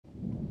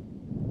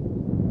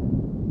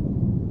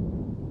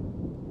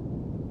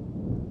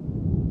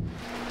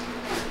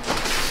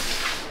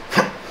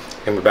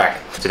And we're back.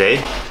 Today,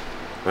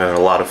 we're having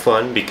a lot of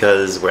fun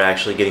because we're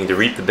actually getting to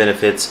reap the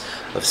benefits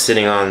of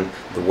sitting on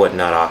the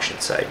WhatNot auction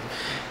site.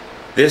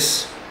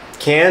 This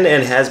can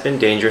and has been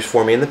dangerous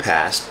for me in the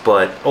past,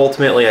 but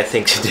ultimately I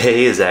think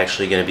today is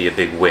actually going to be a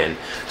big win.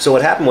 So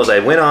what happened was I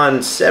went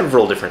on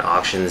several different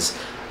auctions.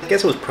 I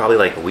guess it was probably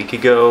like a week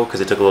ago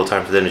because it took a little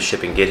time for them to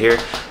ship and get here.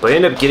 But I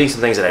ended up getting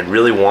some things that I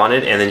really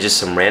wanted and then just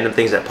some random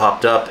things that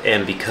popped up.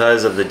 And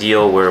because of the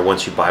deal where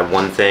once you buy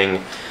one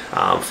thing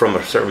from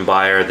a certain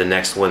buyer, the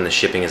next one, the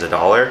shipping is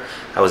 $1,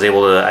 I was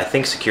able to, I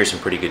think, secure some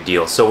pretty good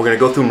deals. So we're going to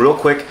go through them real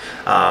quick,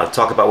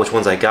 talk about which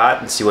ones I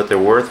got and see what they're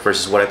worth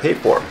versus what I paid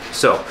for them.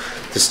 So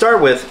to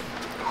start with,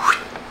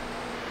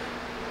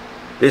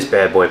 this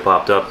bad boy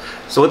popped up.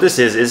 So what this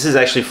is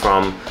actually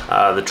from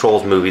the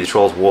Trolls movie, the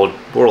Trolls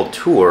World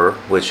Tour,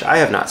 which I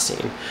have not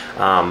seen,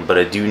 but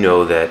I do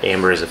know that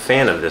Amber is a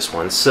fan of this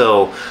one.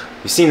 So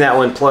you've seen that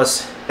one,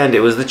 plus, and it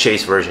was the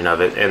Chase version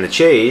of it. And the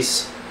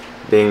Chase,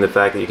 being the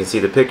fact that you can see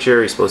the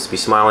picture, he's supposed to be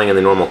smiling in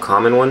the normal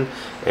common one,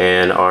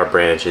 and our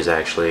branch is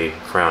actually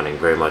frowning,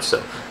 very much so.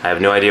 I have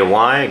no idea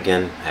why,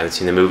 again, I haven't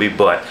seen the movie,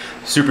 but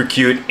super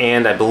cute,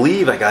 and I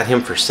believe I got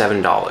him for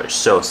 $7.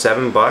 So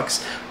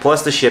 $7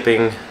 plus the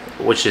shipping,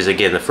 which is,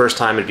 again, the first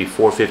time it'd be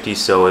 $4.50,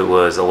 so it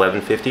was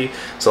 $11.50.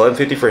 So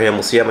 $11.50 for him.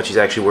 We'll see how much he's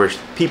actually worth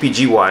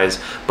PPG wise.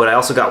 But I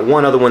also got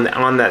one other one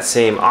on that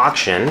same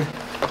auction.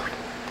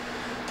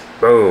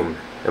 Boom.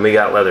 And we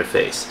got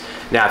Leatherface.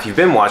 Now, if you've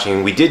been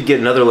watching, we did get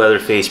another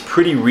Leatherface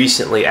pretty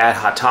recently at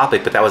Hot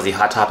Topic, but that was the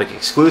Hot Topic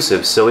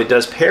exclusive, so it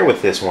does pair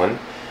with this one,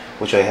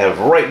 which I have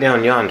right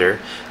down yonder,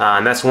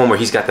 and that's the one where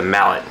he's got the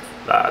mallet.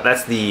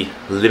 That's the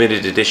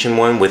limited edition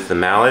one with the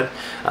mallet,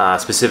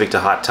 specific to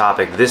Hot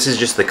Topic. This is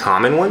just the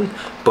common one,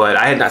 but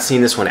I had not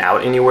seen this one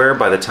out anywhere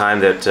by the time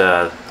that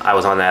I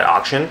was on that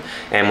auction,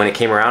 and when it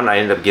came around, I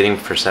ended up getting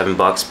for $7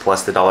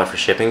 plus the $1 for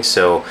shipping,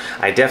 so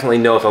I definitely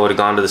know if I would have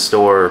gone to the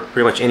store,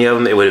 pretty much any of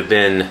them, it would have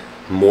been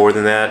more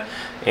than that.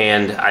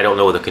 And I don't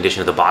know what the condition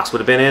of the box would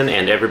have been in,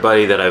 and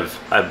everybody that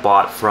I've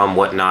bought from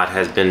WhatNot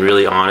has been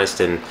really honest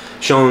and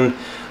shown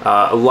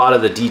a lot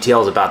of the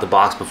details about the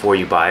box before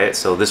you buy it.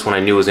 So this one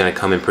I knew was going to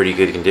come in pretty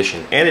good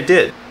condition, and it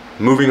did.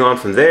 Moving on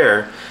from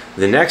there,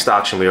 the next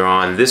auction we were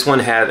on, this one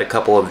had a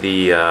couple of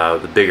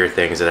the bigger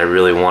things that I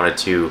really wanted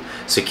to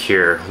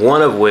secure.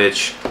 One of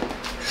which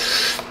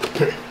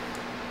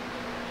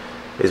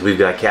is we've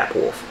got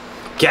Catwolf.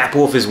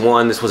 Catwolf is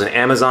one. This was an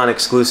Amazon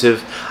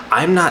exclusive.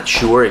 I'm not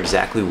sure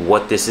exactly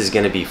what this is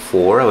going to be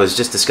for. I was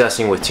just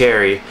discussing with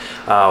Terry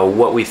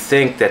what we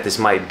think that this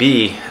might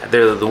be.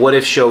 The What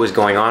If show is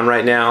going on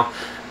right now.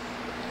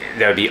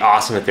 That would be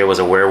awesome if there was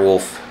a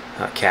werewolf,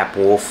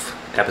 Catwolf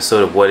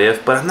episode of What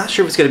If, but I'm not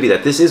sure if it's going to be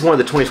that. This is one of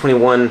the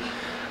 2021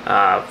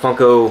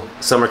 Funko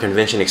Summer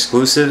Convention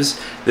exclusives.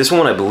 This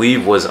one I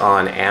believe was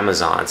on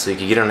Amazon, so you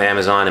could get it on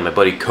Amazon, and my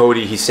buddy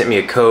Cody, he sent me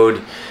a code.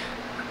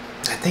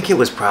 I think it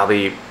was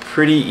probably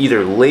pretty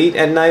either late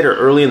at night or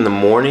early in the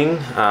morning,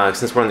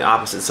 since we're on the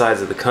opposite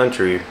sides of the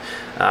country.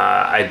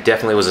 I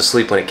definitely was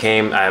asleep when it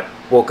came. I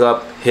woke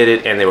up, hit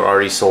it, and they were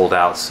already sold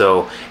out.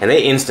 So, and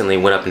they instantly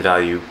went up in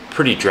value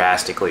pretty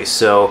drastically.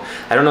 So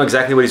I don't know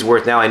exactly what he's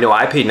worth now. I know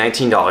I paid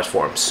 $19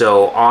 for him.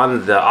 So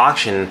on the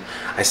auction,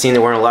 I seen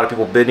there weren't a lot of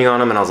people bidding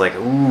on him, and I was like,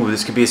 ooh,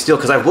 this could be a steal,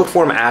 because I've looked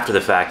for him after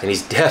the fact, and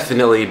he's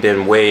definitely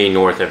been way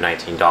north of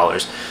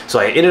 $19. So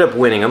I ended up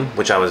winning him,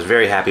 which I was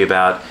very happy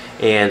about.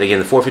 And again,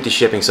 the $4.50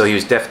 shipping, so he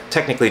was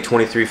technically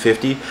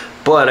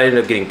 $23.50, but I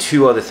ended up getting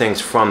two other things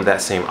from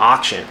that same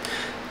auction.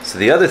 So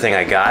the other thing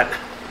I got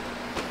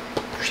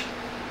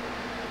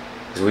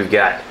is we've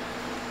got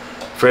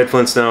Fred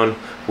Flintstone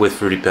with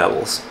Fruity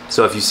Pebbles.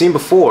 So if you've seen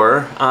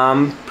before,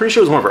 pretty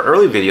sure it was one of our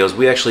early videos,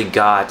 we actually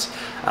got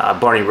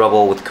Barney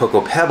Rubble with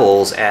Cocoa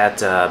Pebbles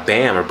at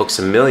BAM, or Books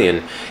A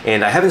Million,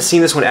 and I haven't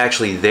seen this one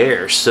actually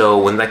there. So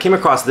when I came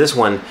across this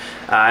one,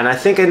 and I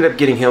think I ended up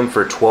getting him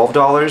for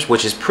 $12,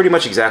 which is pretty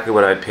much exactly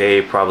what I'd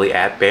pay probably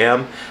at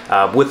BAM,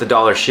 with the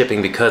 $1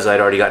 shipping, because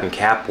I'd already gotten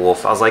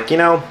Catwolf. I was like, you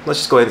know, let's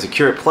just go ahead and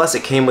secure it. Plus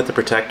it came with the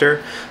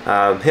protector.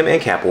 Him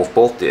and Catwolf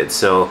both did,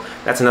 so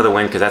that's another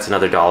win, because that's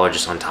another $1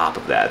 just on top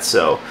of that.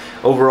 So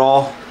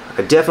overall,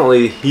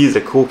 he's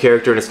a cool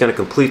character, and it's going to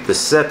complete the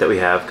set that we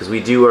have, because we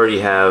do already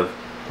have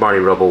Barney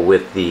Rubble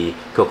with the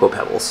Cocoa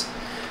Pebbles.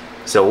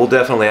 So we'll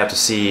definitely have to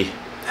see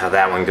how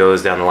that one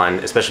goes down the line,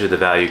 especially with the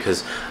value,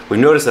 because we've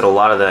noticed that a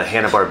lot of the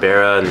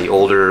Hanna-Barbera and the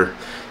older,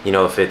 you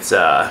know, if it's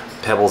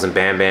Pebbles and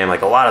Bam Bam,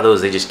 like a lot of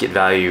those, they just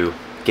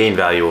gain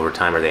value over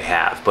time, or they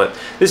have. But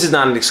this is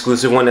not an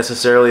exclusive one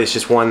necessarily, it's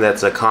just one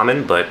that's a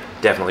common, but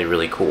definitely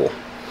really cool.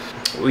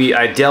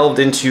 I delved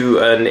into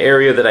an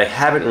area that I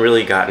haven't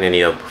really gotten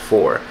any of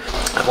before.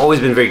 I've always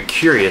been very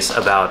curious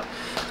about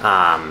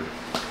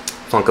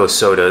Funko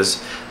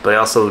sodas, but I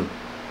also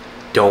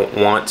don't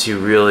want to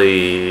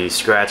really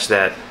scratch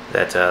that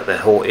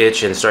whole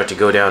itch and start to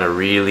go down a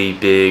really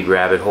big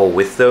rabbit hole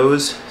with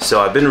those.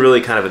 So I've been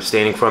really kind of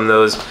abstaining from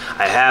those.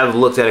 I have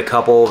looked at a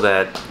couple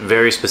that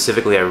very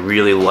specifically I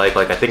really like.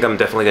 Like, I think I'm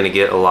definitely going to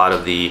get a lot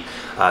of the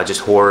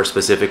just horror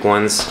specific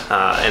ones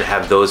and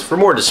have those for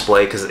more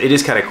display, because it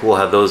is kind of cool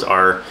how those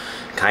are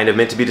kind of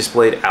meant to be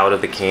displayed out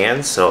of the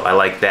can, so I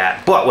like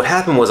that. But what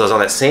happened was I was on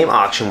that same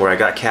auction where I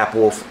got Cap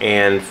Wolf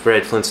and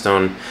Fred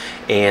Flintstone,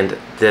 and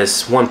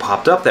this one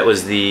popped up that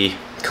was the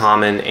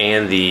common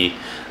and the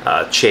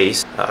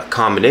Chase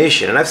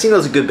combination, and I've seen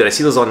those a good bit. I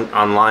see those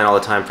online all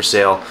the time for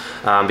sale,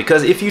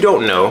 because if you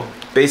don't know,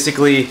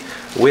 basically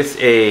with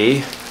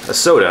a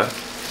soda,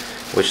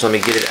 which let me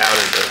get it out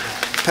of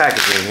the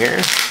packaging here,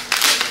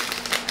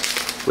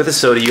 with a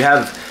soda you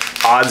have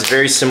odds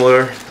very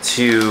similar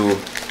to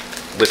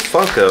with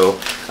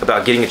Funko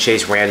about getting a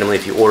Chase randomly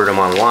if you order them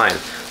online.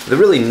 The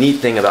really neat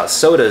thing about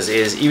sodas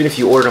is even if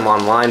you order them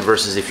online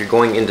versus if you're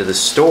going into the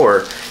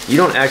store, you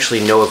don't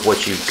actually know if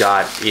what you've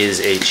got is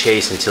a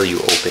Chase until you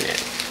open it.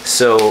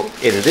 So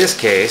in this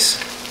case,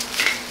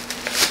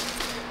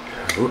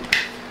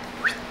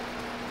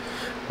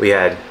 we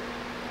had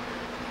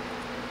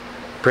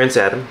Prince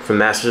Adam from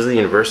Masters of the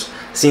Universe.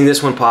 Seen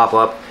this one pop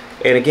up,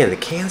 and again, the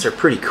cans are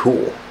pretty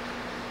cool.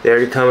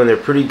 They're coming, they're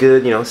pretty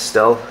good, you know,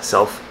 stealth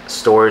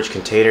self-storage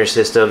container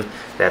system.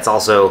 That's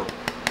also,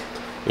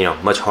 you know,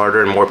 much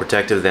harder and more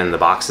protective than the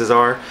boxes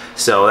are.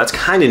 So that's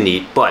kind of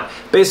neat. But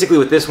basically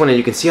with this one, and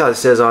you can see how it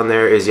says on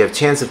there, is you have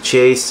chance of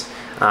Chase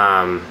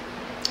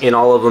in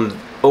all of them.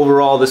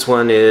 Overall, this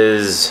one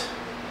is,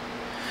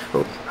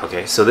 oh,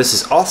 okay, so this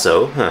is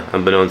also,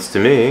 unbeknownst to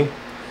me,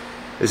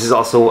 this is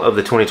also of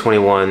the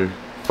 2021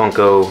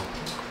 Funko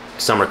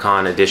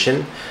SummerCon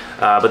edition.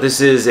 But this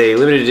is a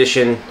limited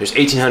edition. There's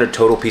 1,800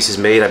 total pieces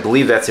made. I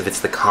believe that's if it's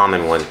the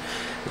common one.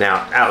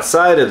 Now,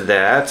 outside of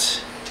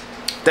that,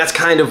 that's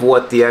kind of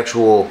what the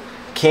actual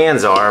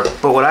cans are.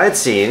 But what I had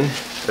seen,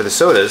 for the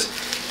sodas,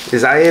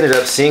 is I ended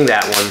up seeing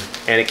that one,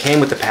 and it came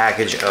with the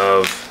package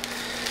of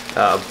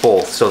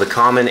both. So the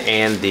common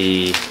and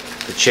the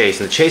Chase.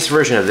 And the Chase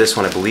version of this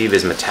one, I believe,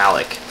 is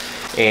metallic.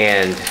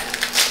 And,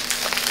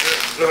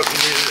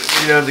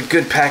 you know, the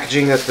good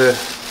packaging that the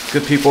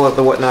good people at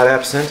the WhatNot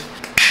app sent.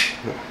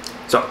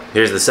 So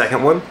here's the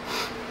second one.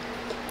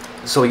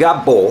 So we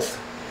got both.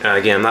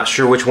 Again, I'm not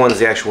sure which one's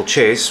the actual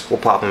Chase. We'll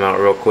pop them out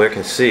real quick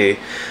and see.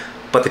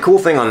 But the cool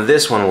thing on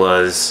this one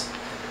was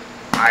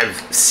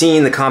I've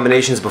seen the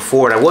combinations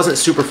before, and I wasn't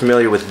super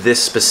familiar with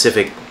this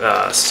specific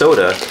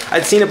soda.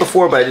 I'd seen it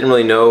before, but I didn't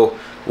really know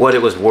what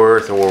it was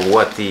worth or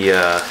what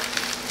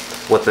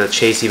the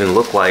Chase even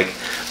looked like.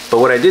 But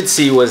what I did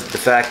see was the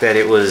fact that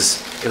it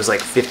was like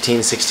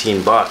 15,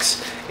 16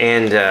 bucks,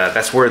 and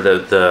that's where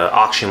the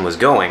auction was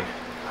going.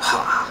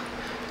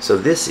 So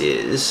this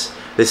is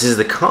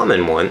the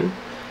common one,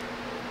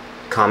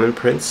 common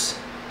Prince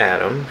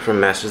Adam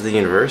from Masters of the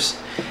Universe,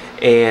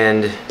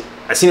 and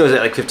I seen it was at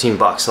like 15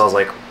 bucks. So I was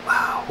like,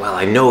 wow, well,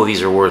 I know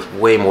these are worth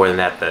way more than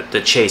that. The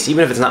Chase,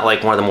 even if it's not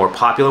like one of the more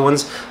popular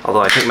ones,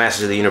 although I think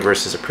Masters of the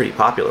Universe is a pretty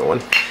popular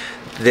one.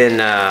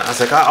 Then I was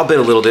like, I'll bid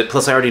a little bit.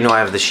 Plus, I already know I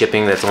have the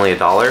shipping that's only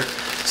 $1.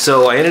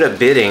 So I ended up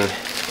bidding,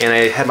 and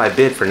I had my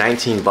bid for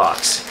 19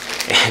 bucks.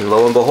 And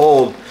lo and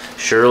behold,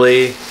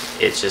 surely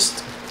it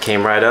just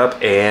came right up,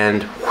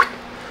 and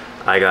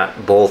I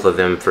got both of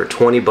them for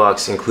 20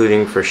 bucks,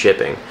 including for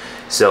shipping.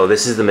 So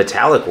this is the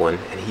metallic one,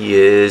 and he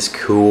is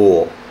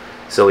cool.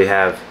 So we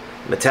have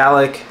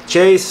metallic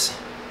Chase,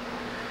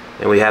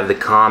 and we have the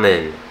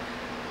common.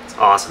 It's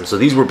awesome. So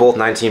these were both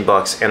 19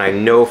 bucks, and I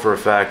know for a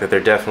fact that they're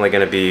definitely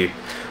going to be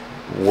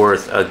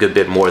worth a good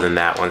bit more than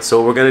that one. So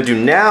what we're going to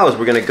do now is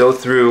we're going to go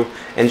through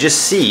and just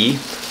see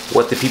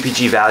what the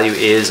PPG value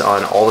is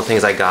on all the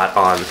things I got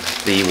on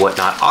the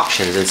WhatNot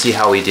auctions and see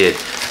how we did.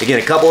 Again,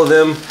 a couple of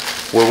them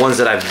were ones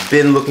that I've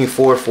been looking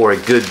for a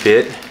good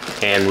bit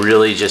and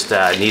really just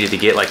needed to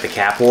get, like the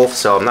Cap Wolf,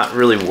 so I'm not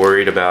really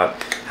worried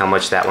about how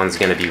much that one's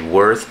going to be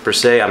worth per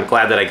se. I'm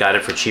glad that I got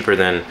it for cheaper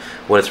than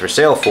what it's for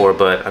sale for,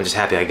 but I'm just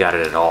happy I got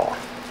it at all.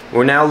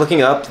 We're now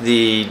looking up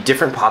the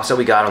different pops that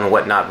we got on the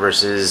WhatNot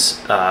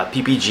versus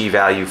PPG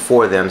value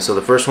for them. So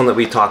the first one that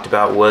we talked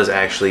about was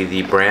actually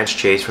the Branch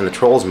Chase from the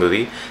Trolls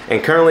movie,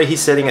 and currently he's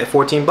sitting at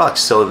 14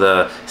 bucks. So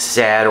the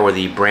sad or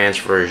the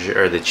Branch version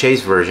or the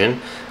Chase version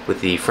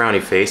with the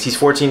frowny face, he's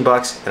 14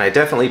 bucks, and I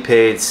definitely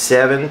paid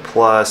 7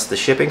 plus the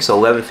shipping, so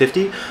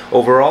 $11.50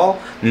 overall.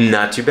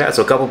 Not too bad.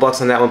 So a couple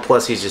bucks on that one,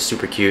 plus he's just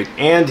super cute,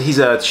 and he's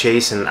a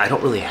Chase, and I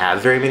don't really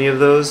have very many of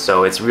those,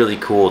 so it's really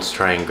cool to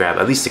try and grab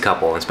at least a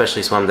couple,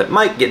 especially some that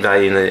might get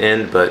value in the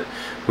end, but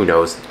who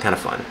knows, kind of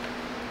fun.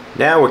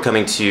 Now we're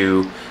coming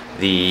to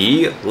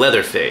the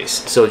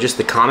Leatherface. So just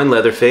the common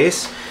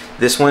Leatherface.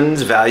 This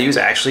one's value is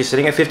actually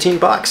sitting at 15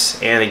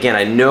 bucks. And again,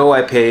 I know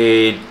I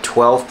paid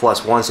 12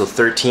 plus 1, so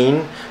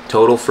 13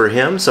 total for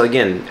him. So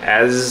again,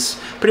 as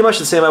pretty much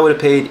the same I would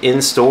have paid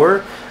in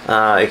store,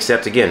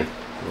 except again,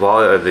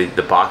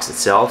 the box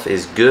itself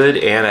is good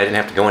and I didn't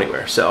have to go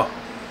anywhere. So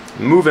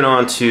moving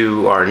on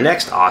to our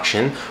next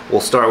auction,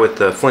 we'll start with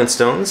the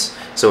Flintstones.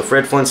 So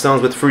Fred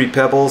Flintstones with Fruity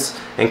Pebbles,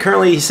 and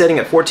currently he's sitting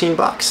at 14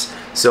 bucks.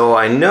 So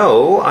I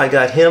know I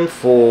got him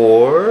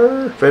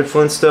for, Fred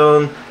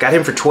Flintstone, got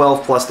him for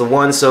 12 plus the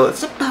 1, so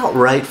it's about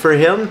right for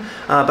him,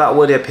 about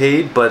what I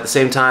paid, but at the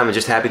same time I'm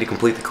just happy to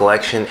complete the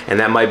collection, and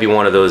that might be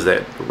one of those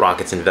that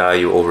rockets in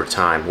value over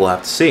time. We'll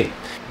have to see.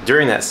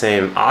 During that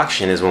same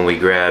auction is when we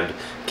grabbed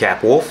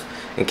Cap Wolf,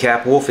 And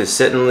Cap Wolf is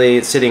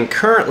sitting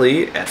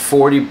currently at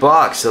 40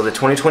 bucks. So the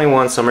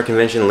 2021 Summer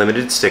Convention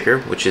Limited sticker,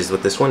 which is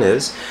what this one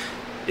is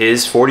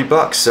 40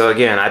 bucks. So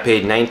again, I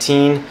paid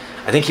 19.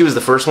 I think he was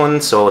the first one,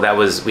 so that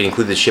was, we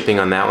included the shipping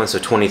on that one, so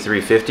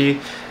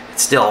 $23.50.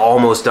 It's still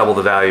almost double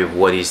the value of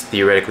what he's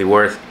theoretically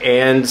worth.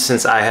 And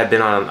since I have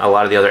been on a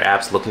lot of the other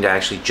apps looking to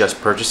actually just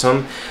purchase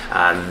them,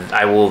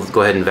 I will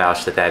go ahead and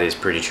vouch that that is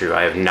pretty true.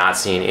 I have not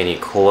seen any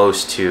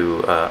close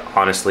to,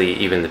 honestly,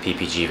 even the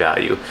PPG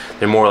value.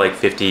 They're more like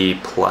 50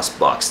 plus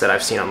bucks that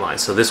I've seen online.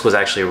 So this was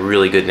actually a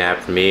really good nab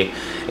for me,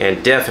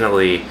 and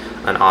definitely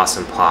an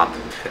awesome pop.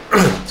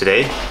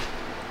 Today,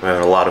 we're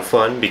having a lot of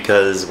fun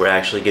because we're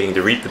actually getting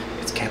to read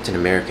it's Captain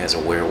America as a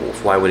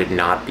werewolf. Why would it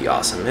not be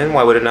awesome? And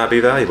why would it not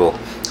be valuable?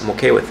 I'm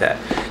okay with that.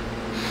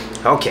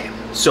 Okay,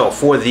 so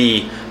for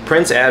the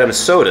Prince Adam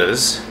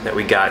sodas that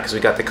we got, because we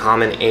got the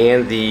common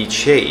and the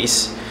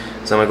chase,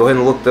 so I'm gonna go ahead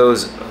and look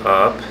those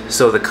up.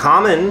 So the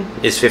common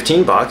is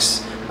 15 bucks,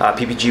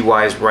 PPG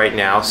wise right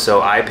now,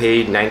 so I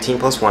paid 19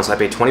 plus 1, so I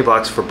paid 20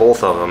 bucks for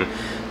both of them.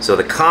 So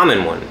the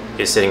common one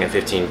is sitting at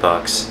 15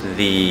 bucks.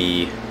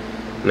 The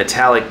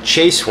metallic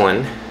chase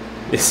one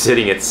is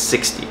sitting at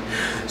 60.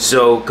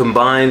 So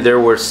combined there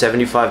were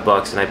 75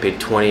 bucks, and I paid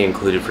 20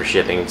 included for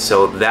shipping.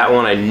 So that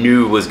one I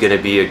knew was going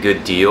to be a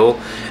good deal,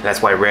 and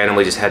that's why I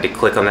randomly just had to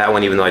click on that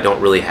one, even though I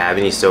don't really have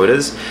any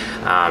sodas.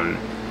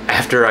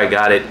 After I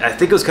got it, I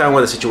think it was kind of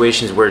one of the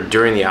situations where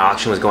during the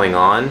auction was going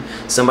on,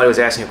 somebody was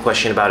asking a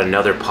question about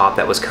another pop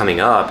that was coming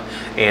up,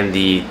 and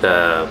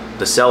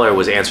the seller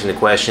was answering the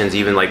questions,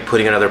 even like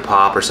putting another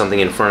pop or something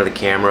in front of the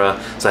camera.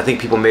 So I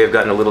think people may have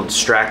gotten a little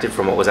distracted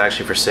from what was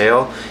actually for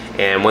sale,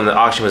 and when the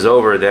auction was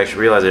over, they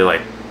actually realized they're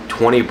like,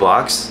 20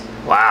 bucks?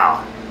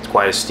 Wow, it's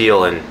quite a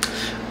steal, and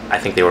I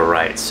think they were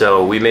right.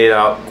 So we made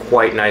out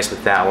quite nice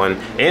with that one.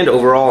 And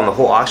overall in the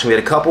whole auction, we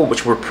had a couple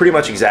which were pretty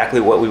much exactly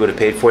what we would have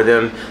paid for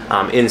them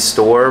in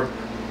store,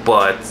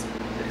 but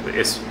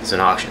it's an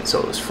auction, so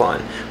it was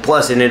fun.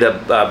 Plus it ended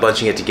up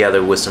bunching it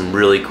together with some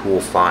really cool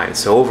finds.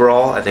 So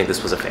overall, I think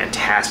this was a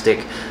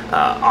fantastic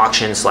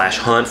auction slash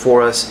hunt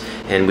for us,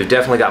 and we've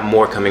definitely got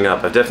more coming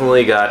up. I've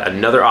definitely got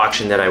another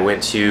auction that I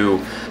went to,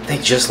 I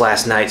think just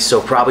last night,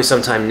 so probably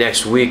sometime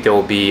next week there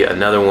will be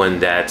another one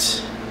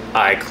that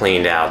I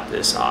cleaned out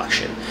this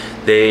auction.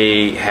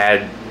 They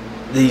had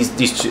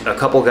a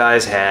couple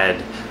guys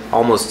had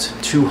almost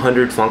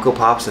 200 Funko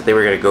Pops that they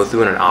were going to go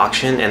through in an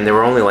auction, and there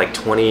were only like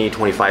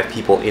 20-25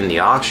 people in the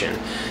auction.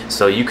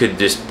 So you could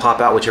just pop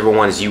out whichever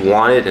ones you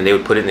wanted and they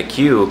would put it in the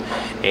queue,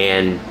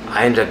 and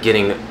I ended up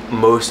getting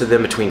most of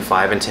them between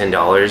 $5 and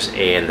 $10,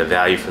 and the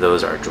value for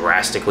those are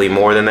drastically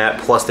more than that.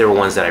 Plus there were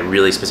ones that I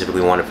really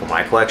specifically wanted for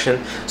my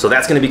collection. So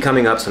that's going to be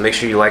coming up, so make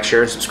sure you like,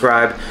 share, and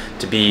subscribe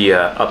to be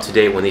up to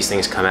date when these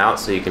things come out,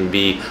 so you can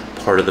be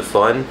part of the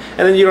fun.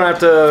 And then you don't have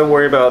to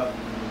worry about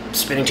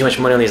spending too much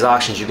money on these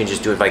auctions. You can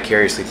just do it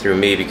vicariously through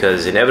me,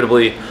 because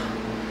inevitably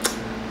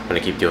I'm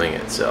going to keep doing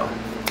it. So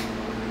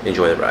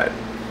enjoy the ride.